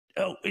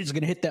Oh, it's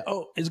gonna hit that.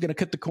 Oh, it's gonna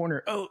cut the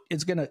corner. Oh,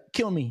 it's gonna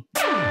kill me.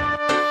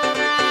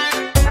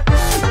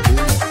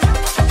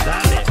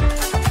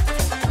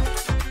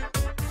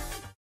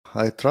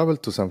 I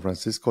traveled to San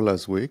Francisco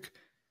last week,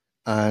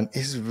 and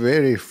it's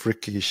very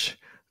freakish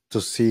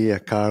to see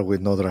a car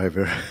with no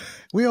driver.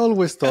 We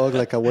always talk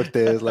like our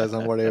Teslas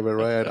and whatever,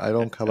 right? I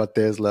don't have a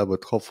Tesla,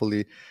 but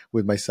hopefully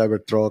with my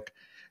Cybertruck,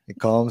 it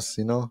comes,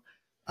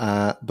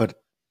 but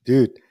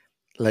dude,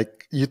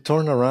 like you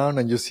turn around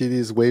and you see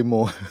these way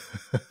more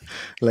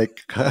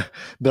like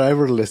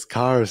driverless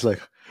cars. Like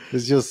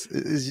it's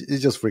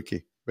just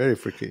freaky, very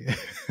freaky.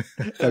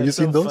 Have you That's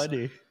seen so those?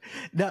 funny.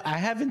 No, I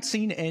haven't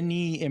seen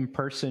any in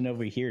person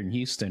over here in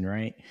Houston,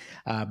 right?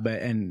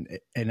 But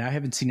I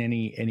haven't seen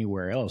any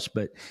anywhere else.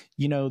 But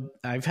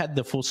I've had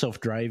the full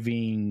self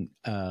driving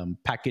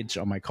package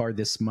on my car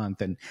this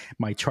month, and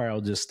my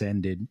trial just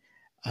ended.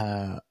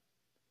 I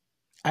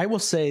will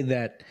say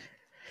that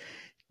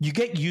you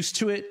get used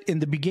to it. In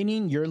the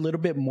beginning, you're a little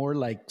bit more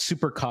like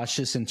super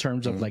cautious in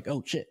terms of like,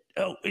 oh shit,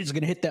 oh, it's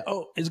gonna hit that,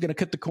 oh, it's gonna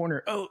cut the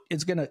corner, oh,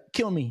 it's gonna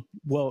kill me.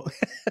 Well,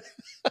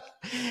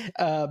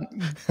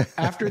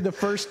 after the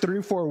first 3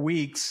 or 4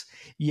 weeks,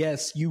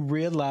 yes, you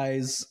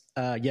realize,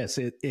 yes,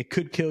 it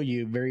could kill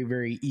you very,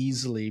 very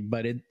easily,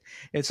 but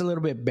it's a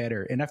little bit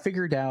better. And I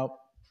figured out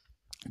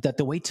that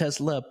the way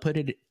Tesla put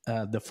it,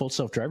 the full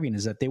self-driving,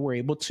 is that they were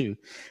able to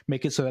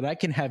make it so that I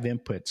can have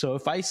input. So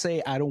if I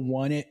say I don't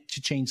want it to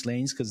change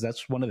lanes, because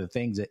that's one of the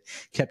things that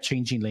kept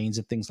changing lanes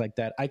and things like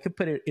that, I could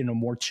put it in a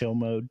more chill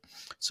mode,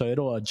 so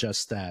it'll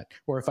adjust that.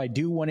 Or if I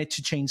do want it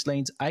to change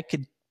lanes, I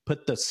could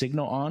put the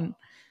signal on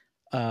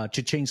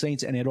to change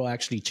lanes, and it'll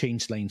actually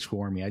change lanes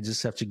for me. I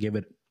just have to give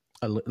it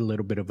a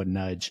little bit of a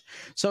nudge.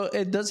 So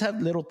it does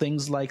have little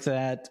things like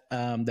that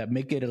that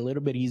make it a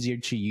little bit easier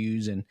to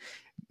use and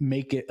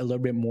make it a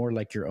little bit more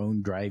like your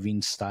own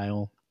driving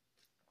style.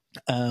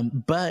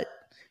 But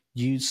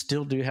you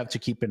still do have to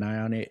keep an eye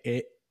on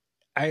it.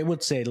 I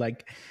would say,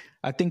 like,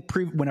 I think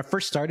when I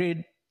first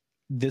started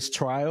this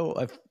trial,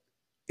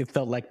 it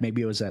felt like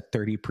maybe it was at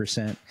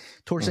 30%.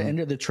 Towards the end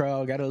of the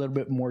trial, I got a little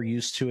bit more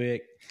used to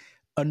it,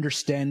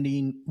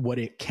 understanding what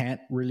it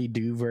can't really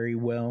do very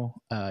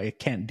well. It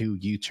can't do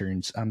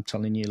U-turns. I'm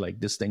telling you, like,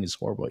 this thing is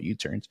horrible at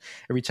U-turns.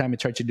 Every time I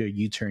tried to do a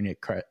U-turn,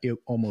 it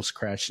almost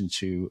crashed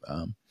into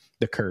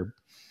the curb.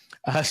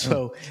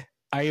 So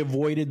I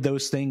avoided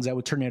those things. I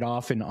would turn it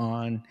off and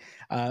on.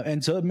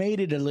 And so it made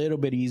it a little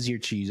bit easier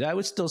to use. I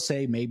would still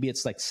say maybe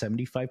it's like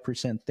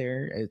 75%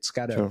 there. It's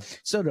got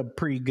sort of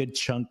pretty good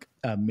chunk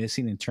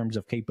missing in terms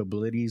of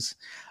capabilities,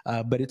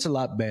 but it's a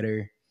lot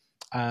better.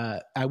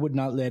 I would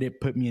not let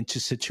it put me into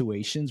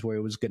situations where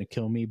it was going to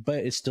kill me,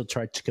 but it still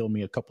tried to kill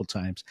me a couple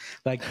times.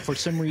 Like, for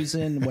some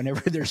reason,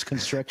 whenever there's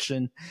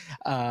construction,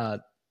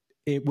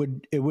 it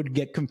would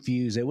get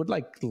confused. It would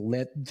like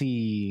let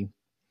the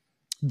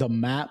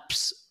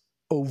maps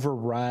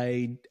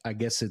override, I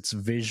guess, its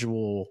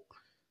visual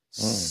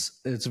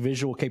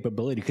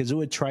capability, because it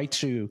would try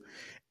to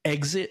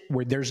exit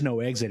where there's no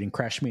exit and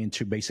crash me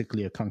into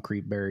basically a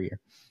concrete barrier.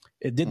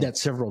 It did that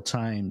several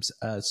times.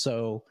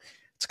 So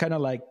it's kind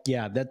of like,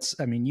 yeah,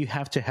 you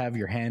have to have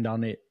your hand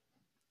on it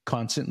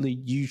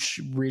constantly. You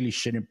really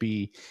shouldn't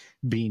be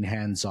being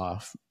hands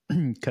off,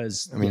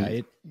 because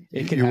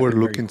it can you were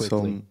happen looking very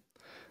quickly.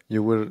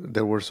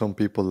 there were some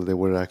people that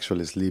were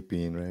actually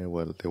sleeping, right?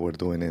 Well, they were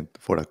doing it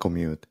for a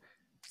commute.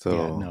 So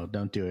Yeah, no,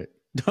 don't do it.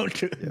 Don't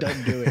do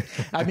it.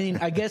 I mean,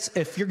 I guess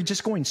if you're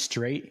just going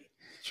straight,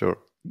 sure,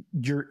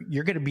 you're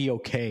going to be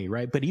okay,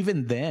 right? But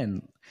even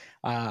then,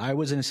 I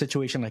was in a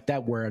situation like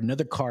that where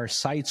another car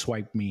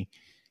sideswiped me,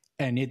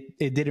 and it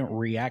didn't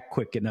react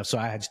quick enough, so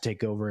I had to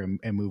take over and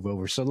move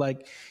over. So,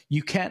 like,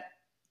 you can't.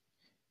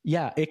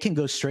 Yeah, it can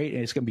go straight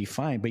and it's going to be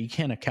fine, but you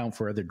can't account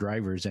for other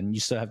drivers, and you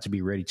still have to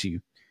be ready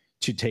to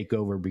take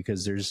over,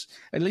 because there's,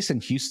 at least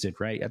in Houston,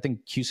 right? I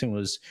think Houston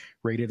was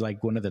rated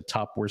like one of the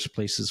top worst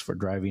places for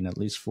driving, at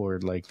least for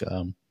like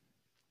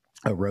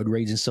a road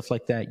rage and stuff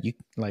like that. You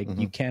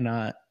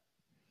cannot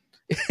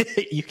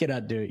you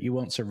cannot do it. You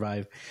won't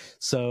survive.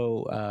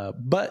 So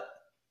but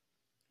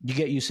you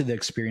get used to the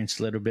experience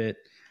a little bit.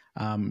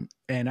 And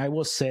I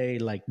will say,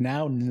 like,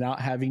 now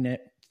not having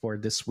it for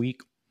this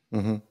week,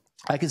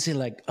 I can say,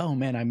 like, oh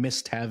man, I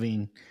missed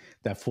having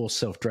that full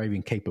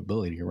self-driving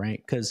capability,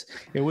 right? Because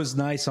it was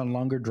nice on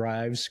longer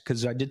drives,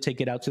 because I did take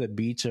it out to the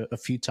beach a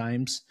few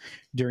times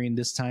during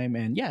this time.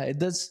 And yeah,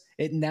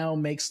 it now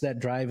makes that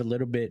drive a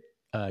little bit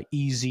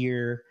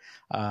easier,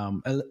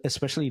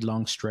 especially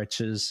long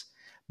stretches.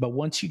 But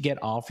once you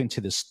get off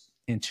into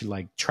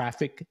like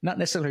traffic, not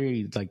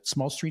necessarily like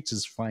small streets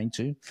is fine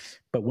too,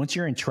 but once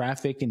you're in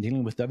traffic and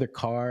dealing with other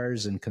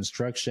cars and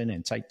construction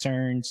and tight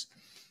turns,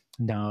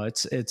 no,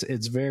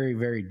 it's very,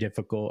 very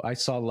difficult. I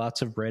saw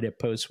lots of Reddit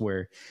posts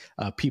where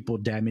people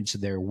damage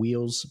their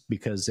wheels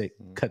because it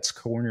cuts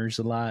corners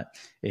a lot.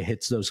 It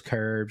hits those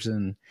curbs,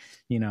 and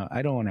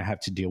I don't want to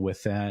have to deal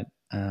with that.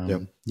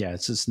 Yeah,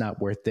 it's just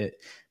not worth it.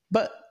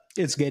 But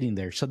it's getting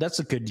there, so that's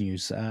the good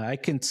news. I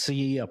can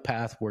see a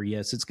path where,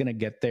 yes, it's going to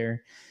get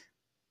there,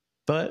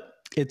 but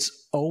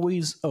it's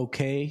always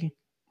okay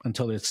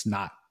until it's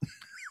not.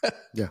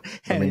 Yeah,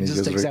 I And mean, it it just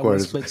just takes that one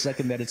requires. split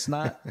second that it's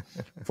not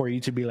for you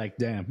to be like,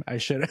 damn, I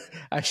shouldn't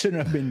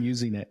have been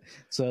using it.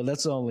 So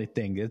that's the only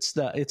thing. It's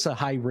a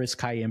high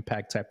risk, high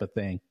impact type of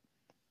thing.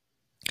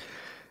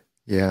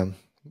 Yeah.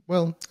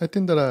 Well, I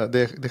think that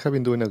they have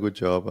been doing a good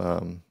job.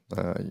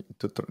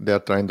 They are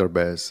trying their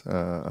best.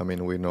 I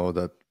mean, we know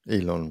that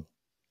Elon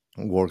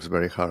works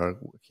very hard.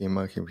 Him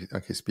and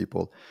his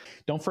people.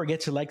 Don't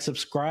forget to like,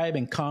 subscribe,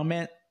 and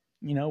comment.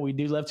 You know, we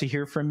do love to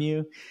hear from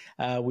you.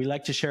 We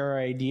like to share our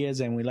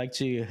ideas, and we like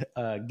to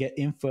get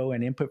info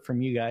and input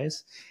from you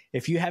guys.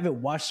 If you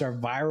haven't watched our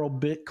viral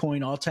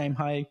Bitcoin all-time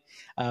high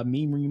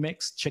meme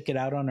remix, check it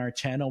out on our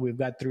channel. We've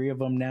got 3 of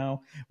them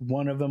now.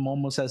 One of them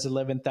almost has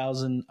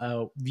 11,000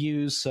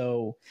 views.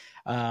 So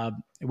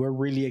we're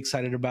really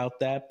excited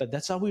about that. But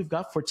that's all we've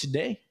got for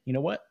today. You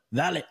know what?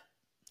 Dale.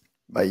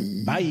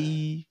 Bye.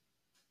 Bye.